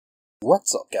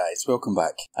What's up guys, welcome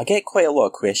back. I get quite a lot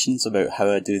of questions about how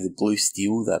I do the blue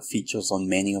steel that features on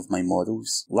many of my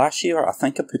models. Last year I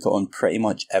think I put it on pretty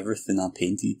much everything I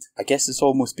painted. I guess it's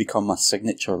almost become my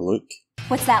signature look.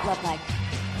 What's that look like?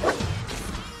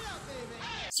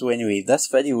 So anyway, this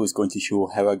video is going to show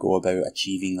how I go about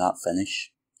achieving that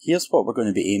finish. Here's what we're going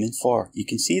to be aiming for. You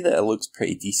can see that it looks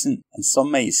pretty decent, and some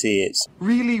might say it's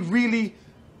really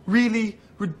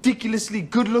ridiculously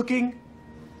good looking.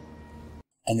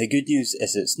 And the good news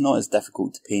is it's not as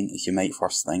difficult to paint as you might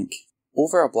first think.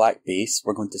 Over a black base,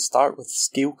 we're going to start with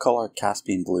scale colour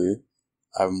Caspian blue,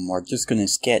 and we're just going to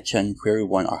sketch in where we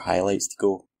want our highlights to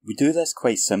go. We do this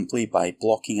quite simply by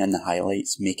blocking in the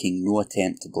highlights, making no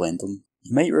attempt to blend them.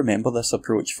 You might remember this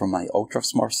approach from my Ultra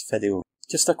Smurfs video.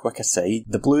 Just a quick aside,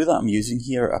 the blue that I'm using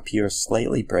here appears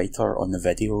slightly brighter on the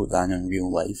video than in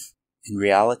real life. In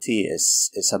reality,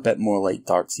 it's a bit more like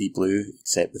dark sea blue,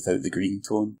 except without the green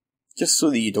tone. Just so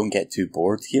that you don't get too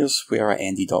bored, here's where I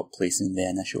ended up placing the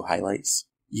initial highlights.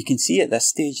 You can see at this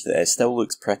stage that it still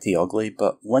looks pretty ugly,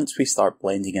 but once we start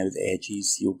blending out the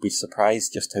edges, you'll be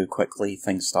surprised just how quickly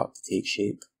things start to take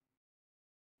shape.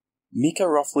 Make a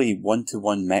roughly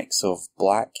 1-to-1 mix of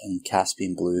black and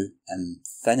Caspian blue and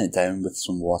thin it down with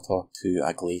some water to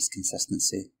a glazed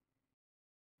consistency.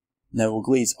 Now we'll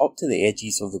glaze up to the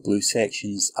edges of the blue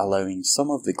sections, allowing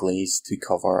some of the glaze to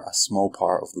cover a small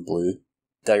part of the blue.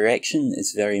 Direction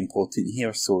is very important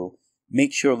here, so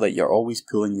make sure that you're always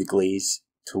pulling the glaze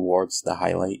towards the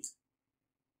highlight.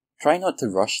 Try not to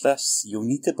rush this, you'll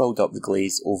need to build up the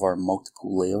glaze over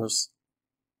multiple layers.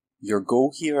 Your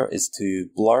goal here is to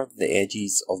blur the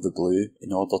edges of the blue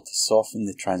in order to soften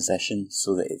the transition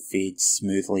so that it fades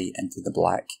smoothly into the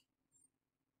black.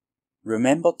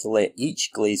 Remember to let each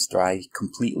glaze dry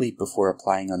completely before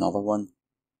applying another one.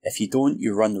 If you don't,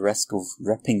 you run the risk of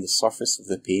ripping the surface of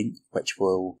the paint, which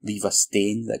will leave a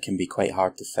stain that can be quite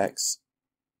hard to fix.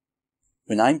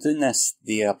 When I'm doing this,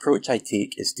 the approach I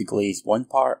take is to glaze one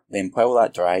part, then while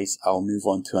that dries, I'll move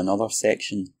on to another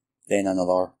section, then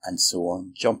another, and so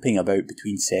on, jumping about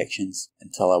between sections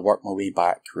until I work my way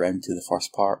back round to the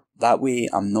first part. That way,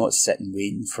 I'm not sitting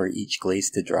waiting for each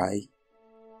glaze to dry.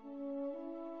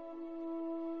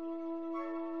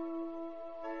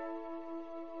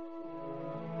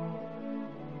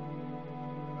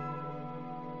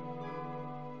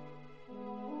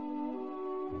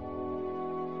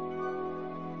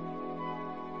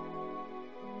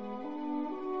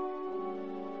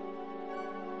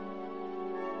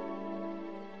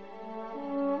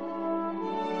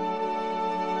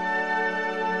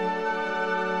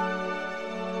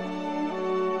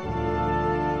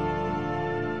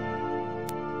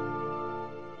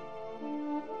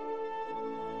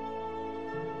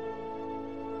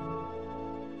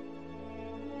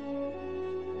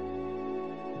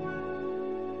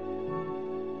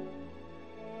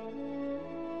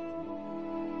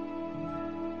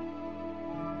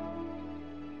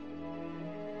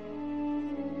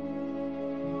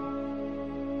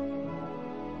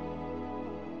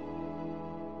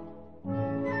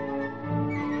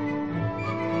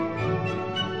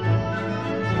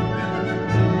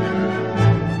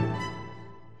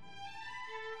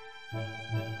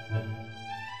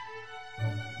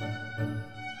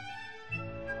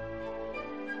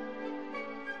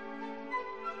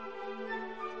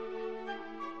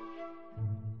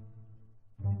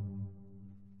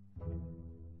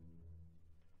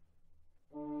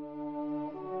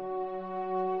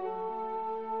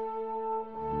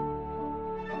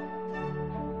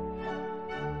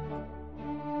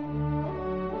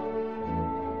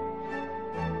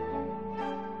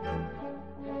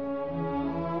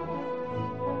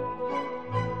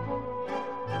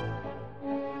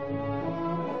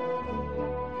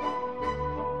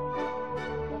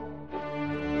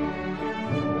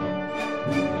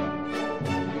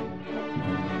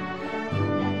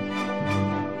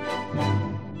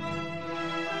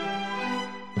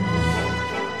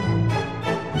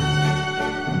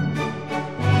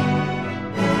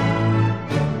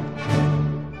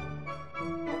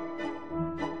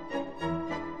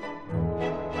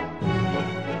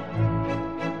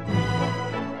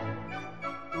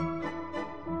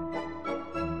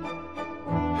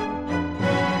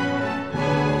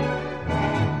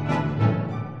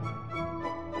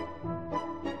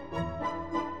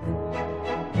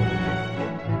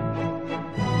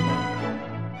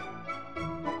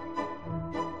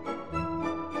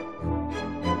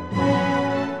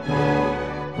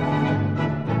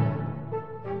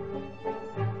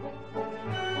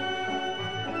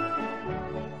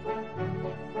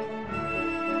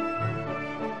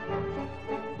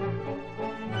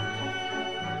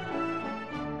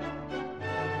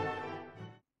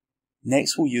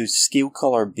 Next we'll use scale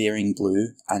colour Bering blue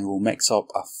and we'll mix up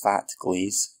a fat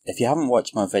glaze. If you haven't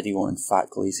watched my video on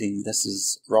fat glazing, this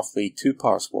is roughly 2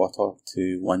 parts water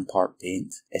to 1 part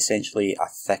paint, essentially a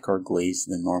thicker glaze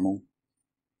than normal.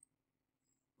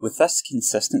 With this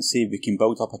consistency we can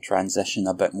build up a transition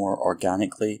a bit more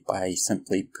organically by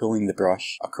simply pulling the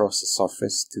brush across the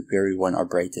surface to where we want our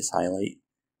brightest highlight.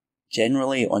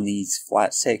 Generally on these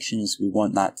flat sections we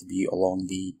want that to be along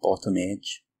the bottom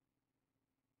edge.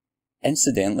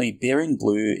 Incidentally, Bering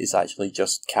blue is actually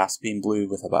just Caspian blue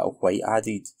with a bit of white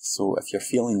added, so if you're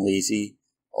feeling lazy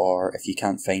or if you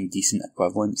can't find decent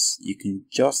equivalents, you can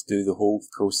just do the whole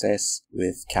process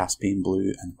with Caspian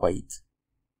blue and white.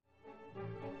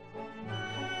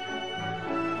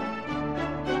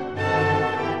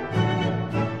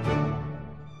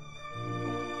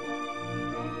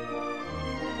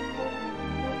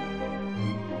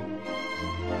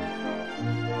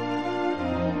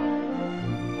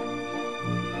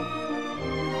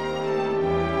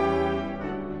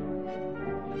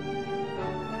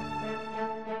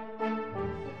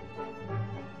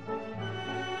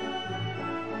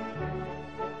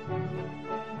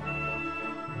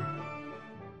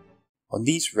 On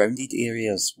these rounded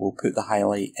areas, we'll put the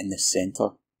highlight in the centre.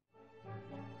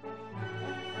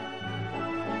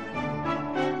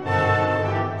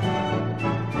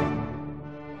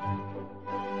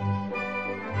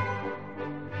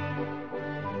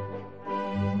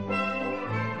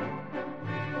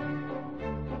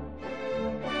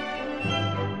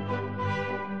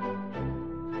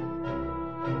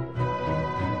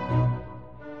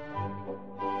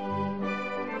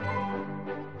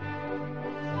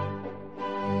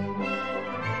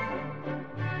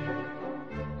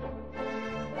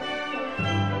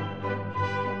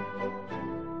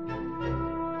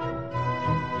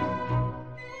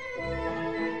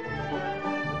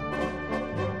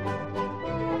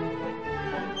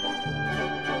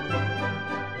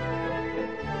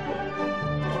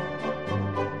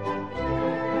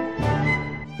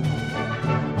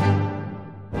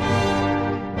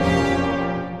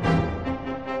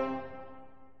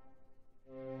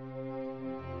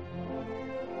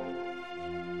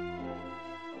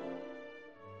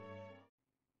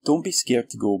 Don't be scared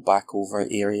to go back over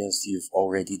areas you've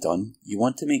already done. You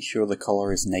want to make sure the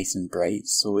colour is nice and bright,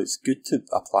 so it's good to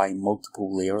apply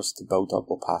multiple layers to build up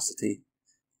opacity.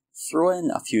 Throw in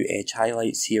a few edge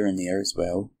highlights here and there as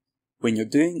well. When you're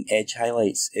doing edge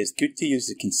highlights, it's good to use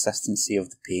the consistency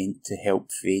of the paint to help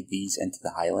fade these into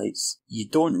the highlights. You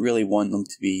don't really want them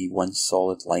to be one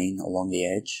solid line along the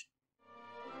edge.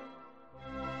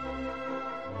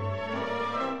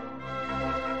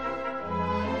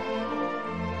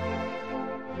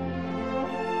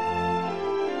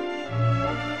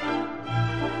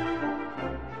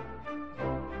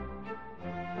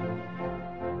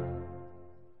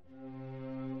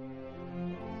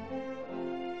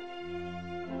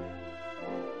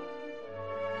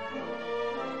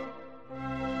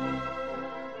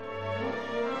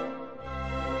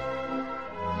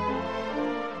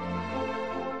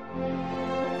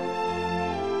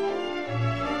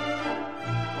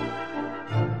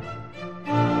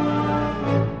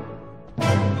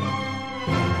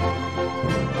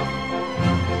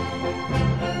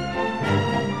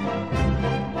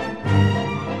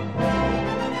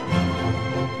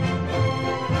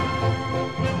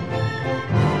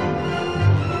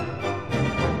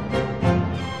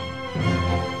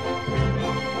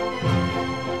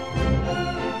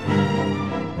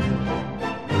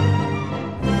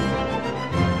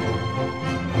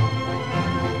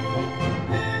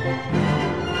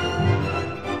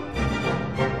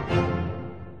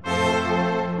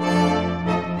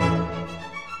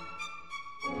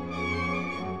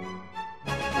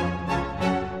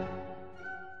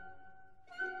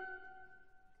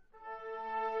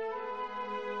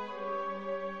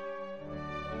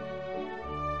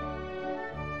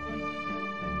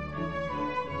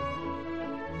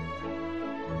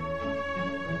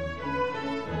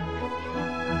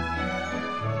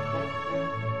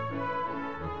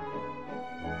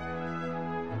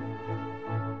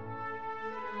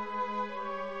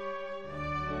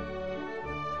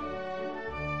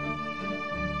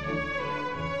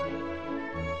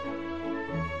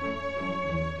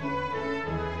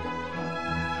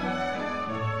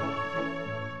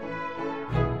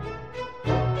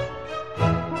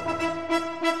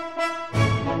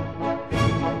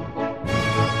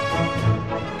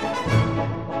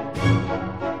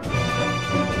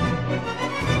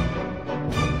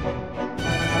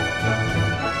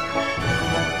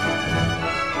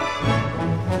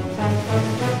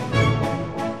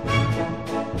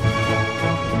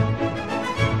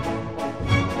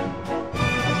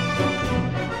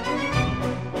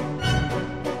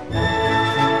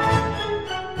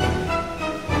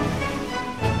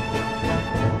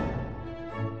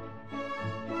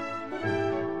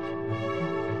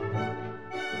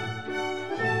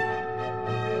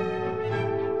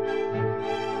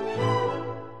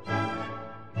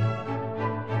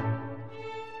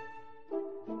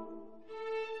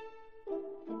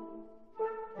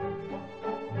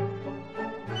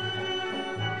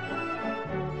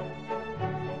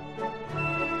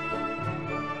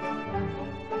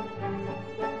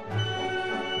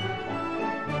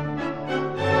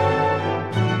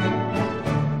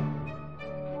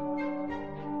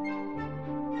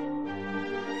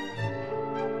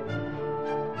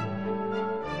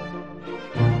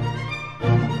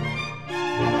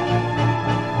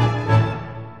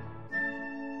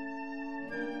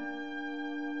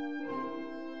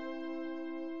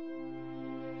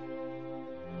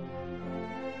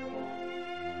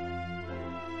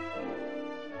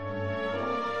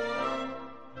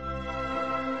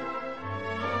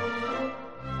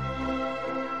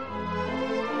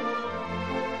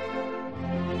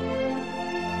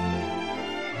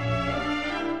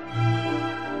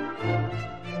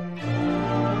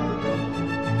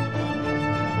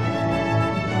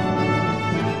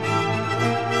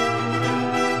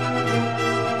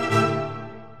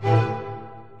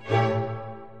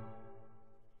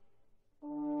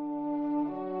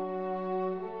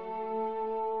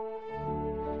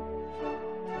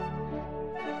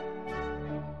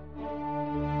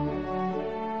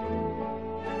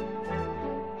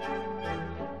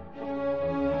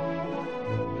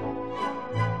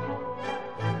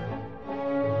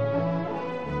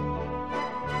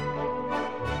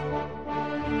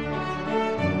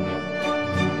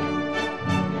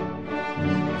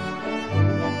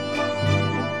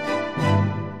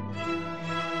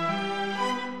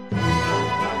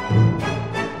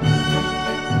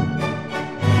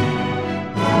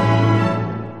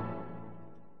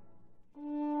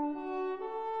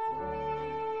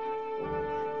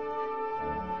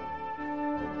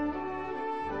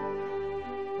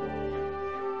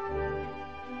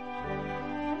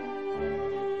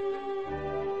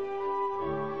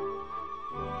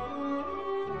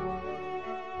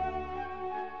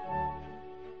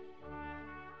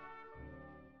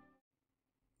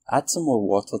 Add some more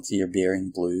water to your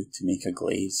Bering blue to make a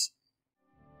glaze.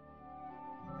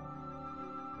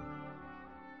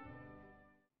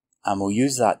 And we'll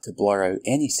use that to blur out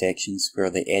any sections where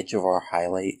the edge of our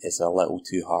highlight is a little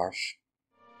too harsh.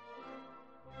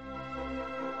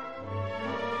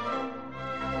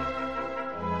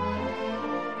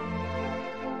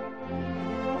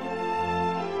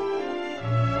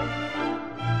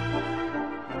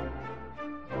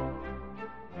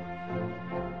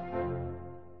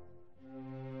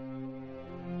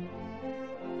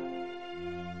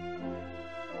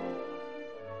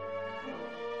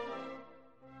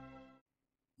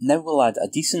 Now we'll add a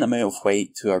decent amount of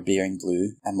white to our Bering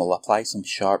blue and we'll apply some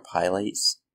sharp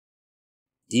highlights.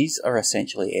 These are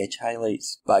essentially edge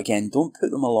highlights, but again don't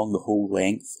put them along the whole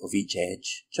length of each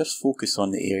edge, just focus on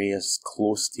the areas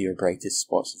close to your brightest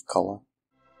spots of colour.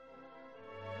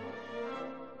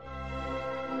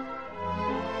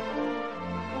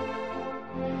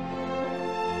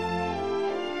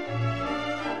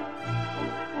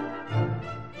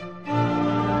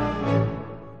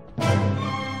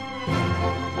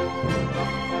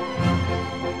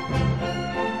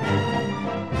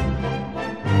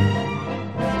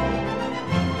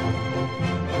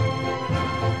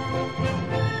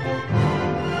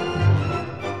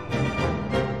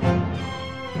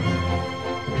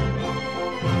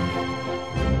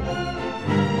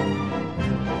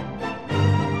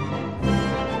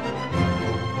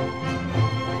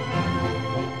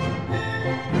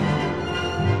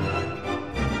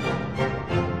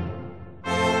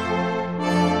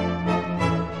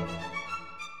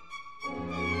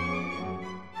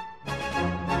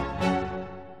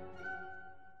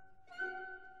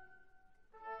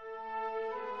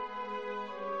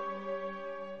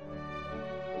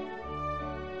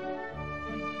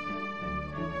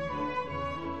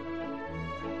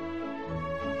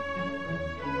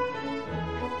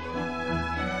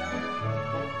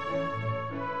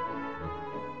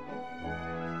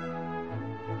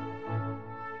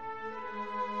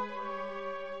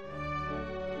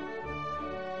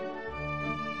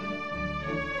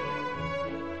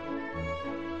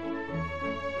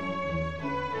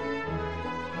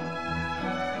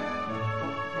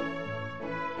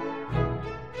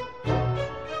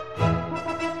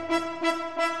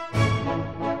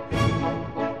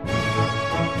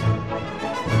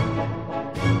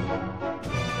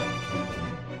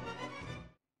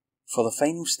 For the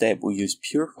final step we'll use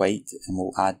pure white and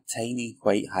we'll add tiny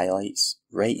white highlights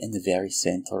right in the very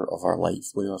centre of our light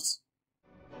flares.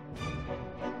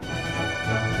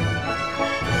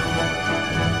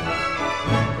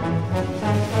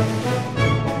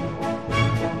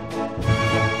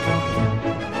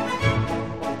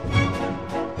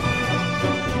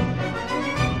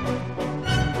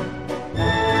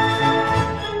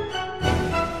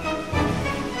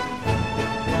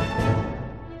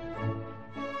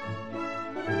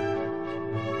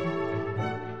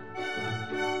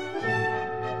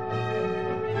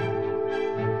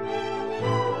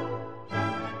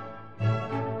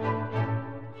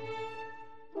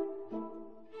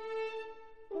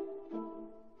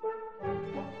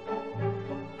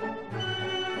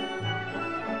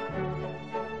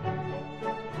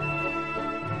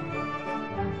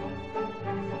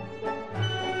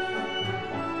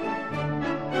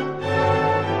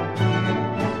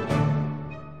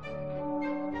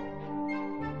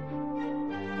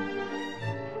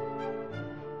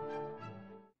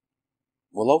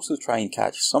 We'll also try and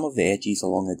catch some of the edges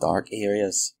along the dark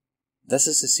areas. This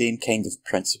is the same kind of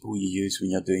principle you use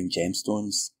when you're doing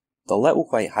gemstones. The little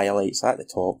white highlights at the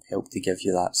top help to give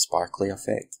you that sparkly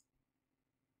effect.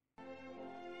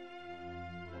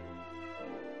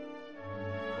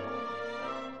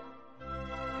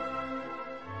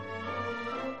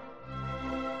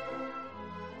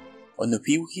 On the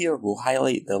wheel here we'll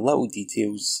highlight the little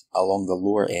details along the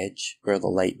lower edge where the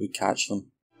light would catch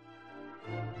them.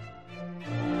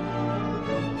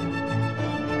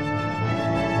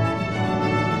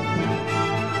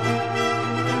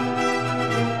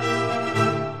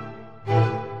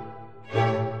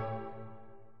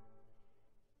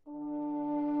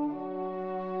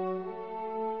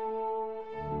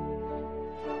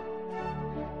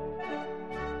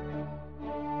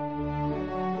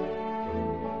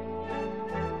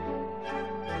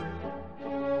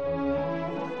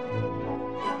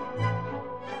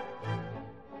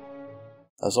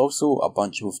 There's also a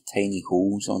bunch of tiny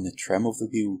holes on the trim of the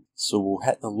wheel, so we'll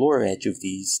hit the lower edge of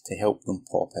these to help them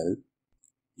pop out.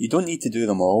 You don't need to do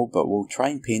them all, but we'll try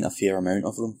and paint a fair amount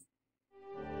of them.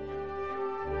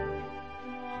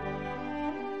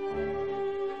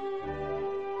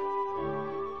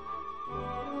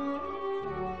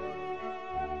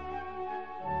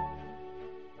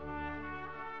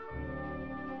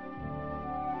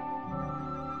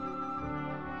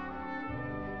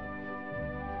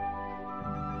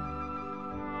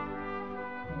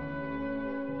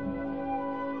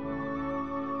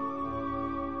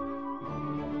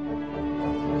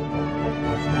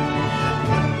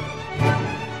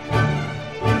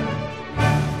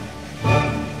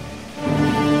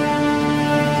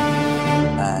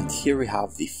 we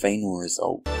have the final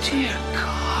result. Dear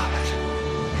God,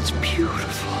 it's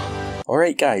beautiful.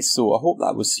 Alright guys, so I hope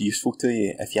that was useful to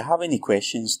you. If you have any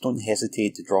questions, don't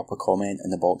hesitate to drop a comment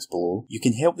in the box below. You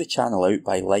can help the channel out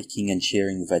by liking and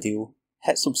sharing the video.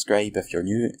 Hit subscribe if you're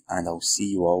new, and I'll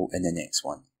see you all in the next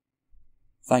one.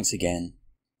 Thanks again.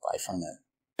 Bye for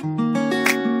now.